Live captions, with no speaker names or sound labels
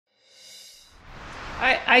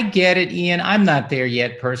I get it, Ian. I'm not there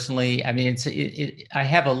yet personally. I mean, I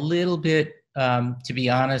have a little bit, to be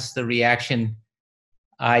honest, the reaction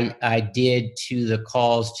I did to the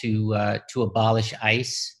calls to abolish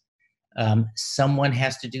ICE. Someone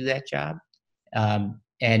has to do that job.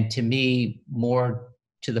 And to me, more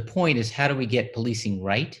to the point is, how do we get policing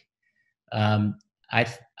right? Um,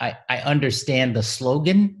 I understand the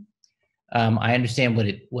slogan. I understand what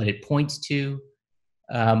it points to.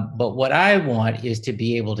 But what I want is to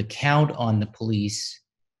be able to count on the police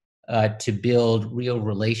to build real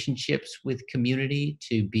relationships with community,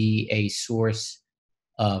 to be a source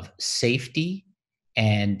of safety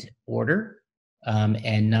and order,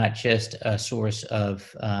 and not just a source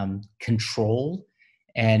of control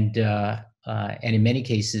and in many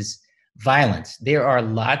cases, violence. There are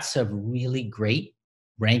lots of really great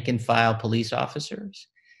rank and file police officers,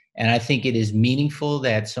 and I think it is meaningful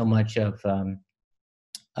that so much of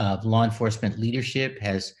law enforcement leadership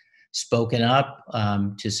has spoken up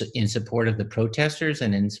in support of the protesters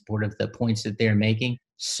and in support of the points that they're making.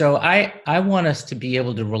 So I want us to be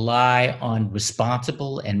able to rely on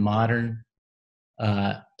responsible and modern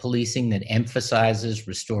policing that emphasizes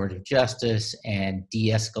restorative justice and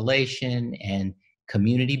de-escalation and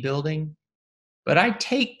community building. But I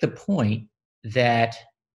take the point that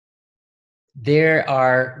there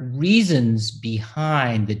are reasons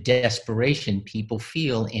behind the desperation people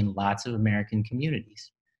feel in lots of American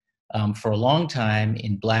communities. For a long time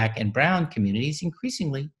in Black and brown communities,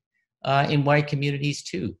 increasingly in white communities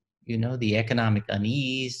too. You know, the economic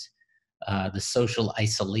unease, the social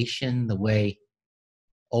isolation, the way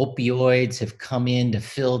opioids have come in to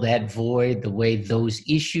fill that void, the way those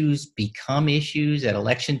issues become issues at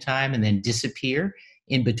election time and then disappear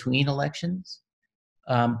in between elections.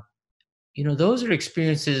 You know, those are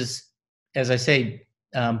experiences, as I say,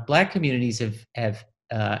 Black communities have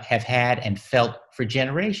had and felt for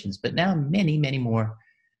generations, but now many more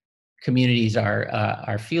communities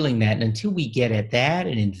are feeling that. And until we get at that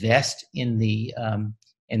and invest in the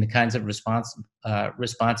kinds of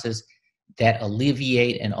responses that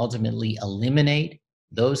alleviate and ultimately eliminate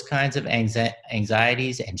those kinds of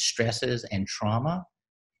anxieties and stresses and trauma,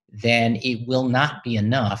 then it will not be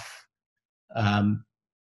enough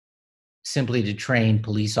simply to train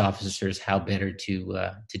police officers how better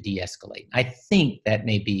to de-escalate. I think that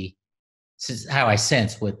may be, this is how I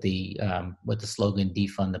sense what the slogan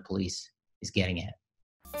 "Defund the Police" is getting at.